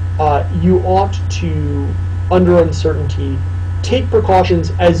 you ought to, under uncertainty, take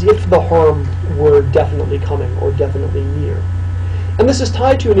precautions as if the harm were definitely coming or definitely near. And this is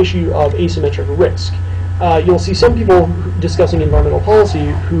tied to an issue of asymmetric risk. You'll see some people discussing environmental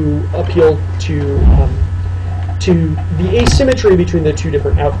policy who appeal to the asymmetry between the two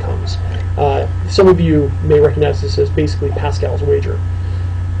different outcomes. Some of you may recognize this as basically Pascal's wager,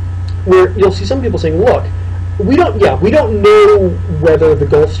 where you'll see some people saying, look, we don't know whether the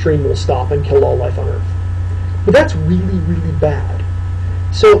Gulf Stream will stop and kill all life on Earth. But that's really, really bad.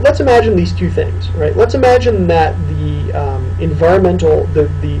 So let's imagine these two things, right? Let's imagine that the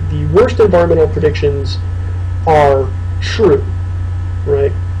the worst environmental predictions are true,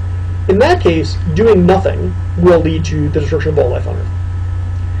 right? In that case, doing nothing will lead to the destruction of all life on Earth.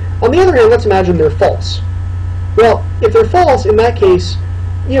 On the other hand, let's imagine they're false. Well, if they're false, in that case,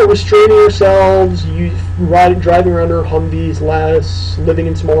 restraining ourselves, driving around our Humvees less, living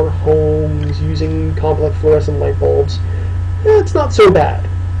in smaller homes, using complex fluorescent light bulbs, it's not so bad,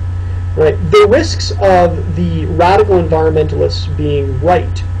 right? The risks of the radical environmentalists being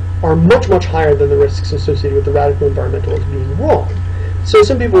right are much, much higher than the risks associated with the radical environmentalists being wrong. So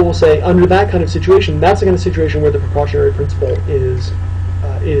some people will say, under that kind of situation, that's the kind of situation where the precautionary principle is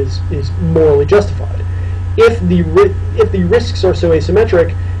morally justified. If the risks are so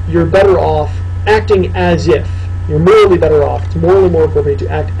asymmetric, you're better off acting as if. You're morally better off. It's morally more appropriate to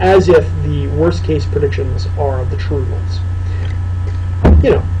act as if the worst case predictions are the true ones.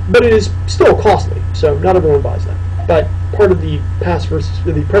 But it is still costly, so not everyone buys that. But part of the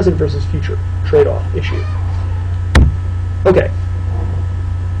present versus future trade-off issue. Okay.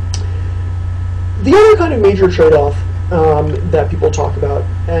 The other kind of major trade-off that people talk about,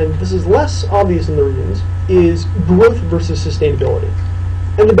 and this is less obvious in the readings, is growth versus sustainability.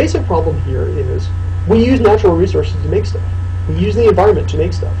 And the basic problem here is we use natural resources to make stuff. We use the environment to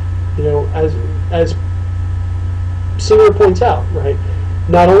make stuff. As Singer points out, right?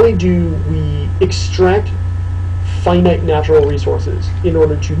 Not only do we extract finite natural resources in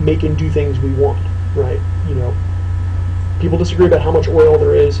order to make and do things we want, right? People disagree about how much oil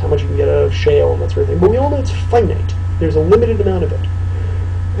there is, how much you can get out of shale, and that sort of thing. But we all know it's finite. There's a limited amount of it.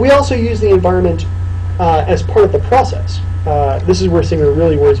 We also use the environment as part of the process. This is where Singer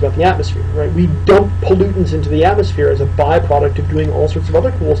really worries about the atmosphere, right? We dump pollutants into the atmosphere as a byproduct of doing all sorts of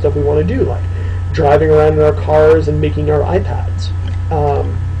other cool stuff we want to do, like driving around in our cars and making our iPads.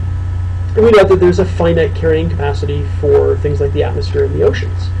 And we know that there's a finite carrying capacity for things like the atmosphere and the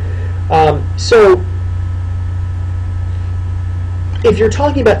oceans. So if you're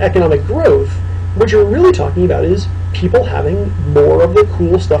talking about economic growth, what you're really talking about is people having more of the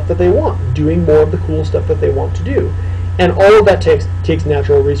cool stuff that they want, doing more of the cool stuff that they want to do. And all of that takes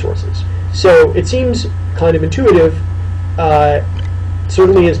natural resources. So it seems kind of intuitive,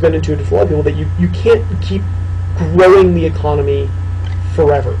 certainly has been intuitive to a lot of people, that you can't keep growing the economy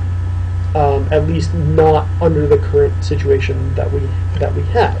forever. at least not under the current situation that we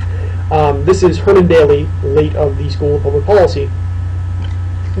have. This is Herman Daly, late of the School of Public Policy,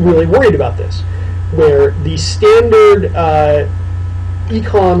 really worried about this, where the standard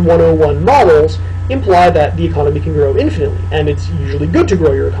Econ 101 models imply that the economy can grow infinitely, and it's usually good to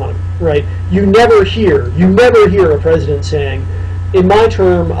grow your economy, right? You never hear a president saying, in my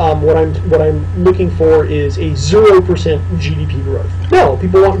term, what I'm looking for is a 0% GDP growth. No,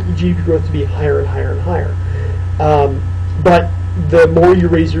 people want GDP growth to be higher and higher and higher. But the more you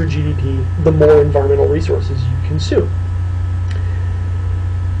raise your GDP, the more environmental resources you consume.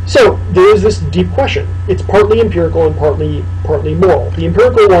 So there is this deep question. It's partly empirical and partly moral. The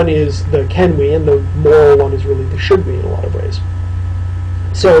empirical one is the can we, and the moral one is really the should we in a lot of ways.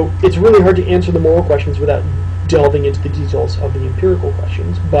 So it's really hard to answer the moral questions without delving into the details of the empirical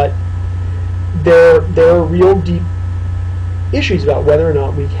questions, but there are real deep issues about whether or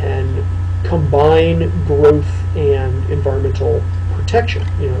not we can combine growth and environmental protection.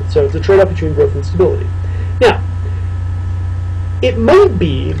 So it's a trade-off between growth and stability. Now, it might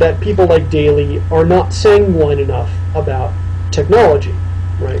be that people like Daly are not sanguine enough about technology,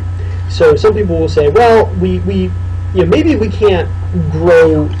 right? So some people will say, well, maybe we can't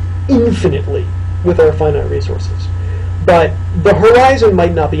grow infinitely with our finite resources, but the horizon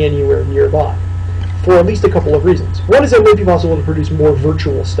might not be anywhere nearby, for at least a couple of reasons. One is that it might be possible to produce more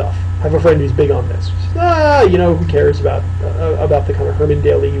virtual stuff. I have a friend who's big on this. Who cares about the kind of Herman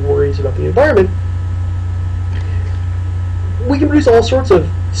Daly worries about the environment? We can produce all sorts of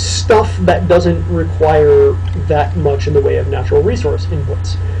stuff that doesn't require that much in the way of natural resource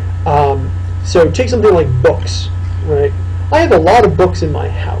inputs. So take something like books, right? I have a lot of books in my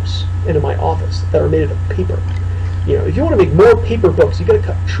house and in my office that are made out of paper. If you want to make more paper books, you got to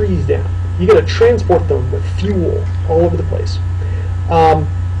cut trees down. You got to transport them with fuel all over the place. On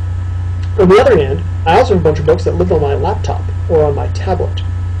the other hand, I also have a bunch of books that live on my laptop or on my tablet,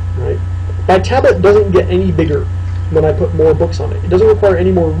 right? My tablet doesn't get any bigger when I put more books on it. It doesn't require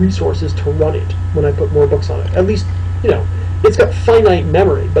any more resources to run it when I put more books on it. At least, it's got finite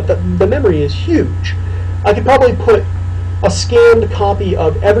memory, but the memory is huge. I could probably put a scanned copy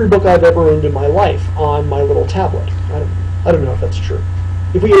of every book I've ever owned in my life on my little tablet. I don't know if that's true.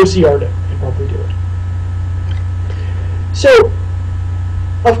 If we OCR'd it, I'd probably do it. So,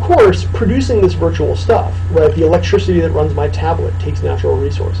 of course, producing this virtual stuff, right, the electricity that runs my tablet takes natural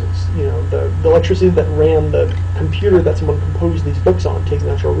resources. The electricity that ran the computer that someone composed these books on takes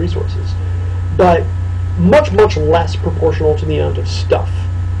natural resources. But much, much less proportional to the amount of stuff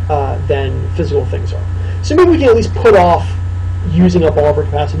than physical things are. So maybe we can at least put off using up all of our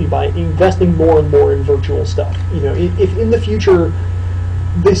capacity by investing more and more in virtual stuff. If in the future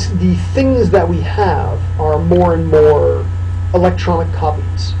the things that we have are more and more electronic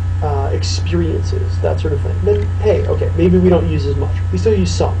copies, experiences, that sort of thing, then hey, okay, maybe we don't use as much. We still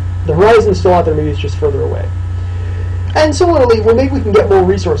use some. The horizon's still out there, maybe it's just further away. And similarly, well, maybe we can get more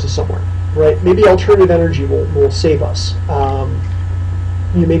resources somewhere, right? Maybe alternative energy will save us.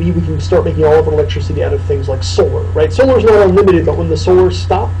 Maybe we can start making all of our electricity out of things like solar, right? Solar is not unlimited, but when the solar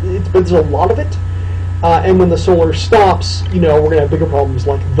stops, there's a lot of it. And when the solar stops, we're going to have bigger problems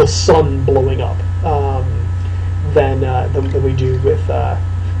like the sun blowing up than we do with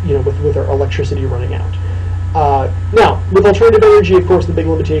with our electricity running out. Now, with alternative energy, of course, the big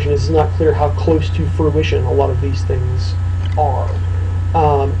limitation is it's not clear how close to fruition a lot of these things are.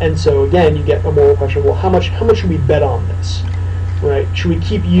 And so again, you get a moral question: well, how much should we bet on this? Right? Should we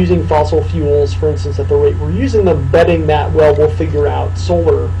keep using fossil fuels, for instance, at the rate we're using them, betting that, well, we'll figure out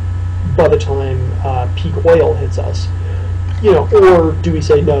solar by the time peak oil hits us? Or do we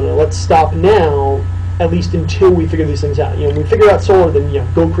say, no, let's stop now, at least until we figure these things out? When we figure out solar, then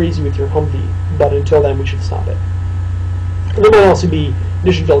go crazy with your Humvee, but until then we should stop it. And there might also be, in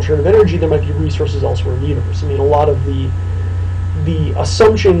addition to alternative energy, there might be resources elsewhere in the universe. A lot of the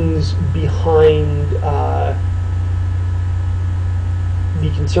assumptions behind the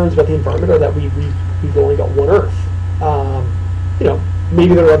concerns about the environment are that we've only got one Earth.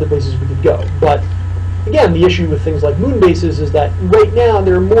 Maybe there are other places we could go, but again, the issue with things like moon bases is that right now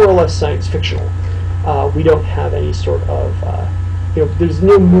they're more or less science fictional. We don't have any sort of there's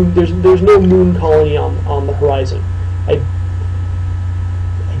no moon colony on the horizon. I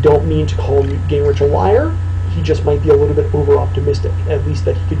don't mean to call Newt Gingrich a liar. He just might be a little bit over optimistic, at least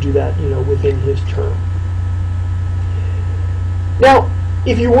that he could do that within his term. Now,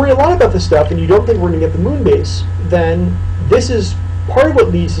 if you worry a lot about this stuff and you don't think we're going to get the moon base, then this is part of what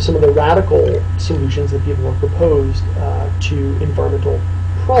leads to some of the radical solutions that people have proposed to environmental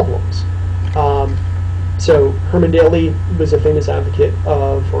problems. So Herman Daly was a famous advocate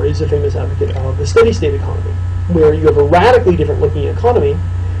of, or is a famous advocate of, the steady state economy, where you have a radically different looking economy,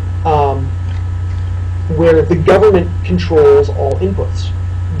 where the government controls all inputs.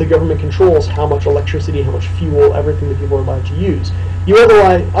 The government controls how much electricity, how much fuel, everything that people are allowed to use. You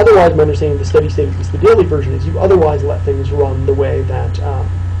otherwise, my understanding of the steady state, at least the Daly version, is you otherwise let things run the way that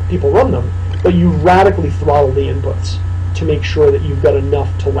people run them, but you radically throttle the inputs to make sure that you've got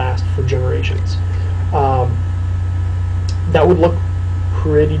enough to last for generations. That would look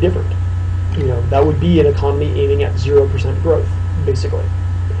pretty different. You know, that would be an economy aiming at 0% growth, basically.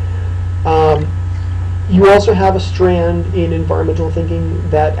 You also have a strand in environmental thinking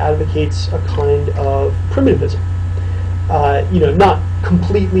that advocates a kind of primitivism. You know, not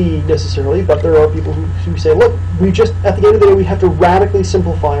completely necessarily, but there are people who say, look, we just, at the end of the day, we have to radically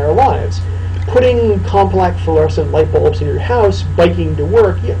simplify our lives. Putting compact fluorescent light bulbs in your house, biking to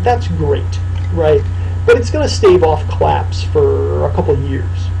work, yeah, that's great, right? But it's going to stave off collapse for a couple of years.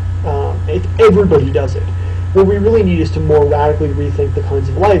 Everybody does it. What we really need is to more radically rethink the kinds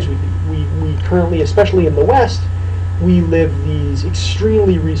of lives we lead. We currently, especially in the West, we live these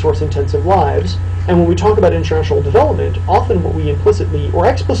extremely resource-intensive lives, and when we talk about international development, often what we implicitly or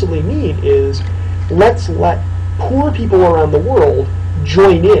explicitly mean is, let's let poor people around the world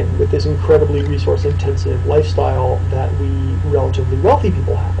join in with this incredibly resource-intensive lifestyle that we relatively wealthy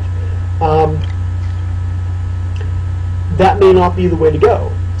people have. That may not be the way to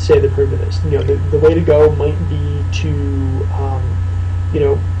go, say the primitivists. You know, the way to go might be to, you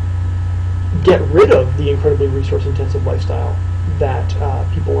know, get rid of the incredibly resource-intensive lifestyle that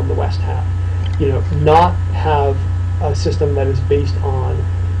people in the West have. You know, not have a system that is based on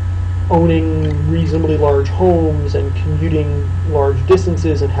owning reasonably large homes and commuting large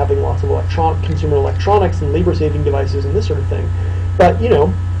distances and having lots of consumer electronics and labor-saving devices and this sort of thing. But, you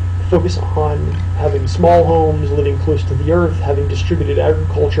know, focus on having small homes, living close to the earth, having distributed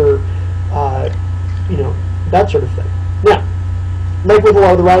agriculture, you know, that sort of thing. Now, like with a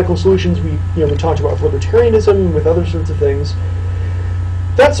lot of the radical solutions we talked about with libertarianism, with other sorts of things,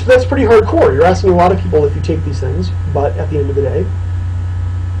 that's pretty hardcore. You're asking a lot of people if you take these things, but at the end of the day,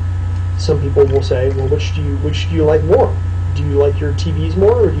 some people will say, well, which do you like more? Do you like your TVs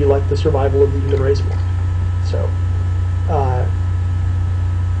more, or do you like the survival of the human race more? So,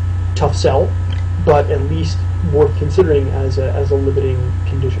 tough sell, but at least worth considering as a limiting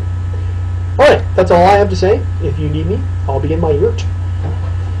condition. All right, that's all I have to say. If you need me, I'll be in my yurt.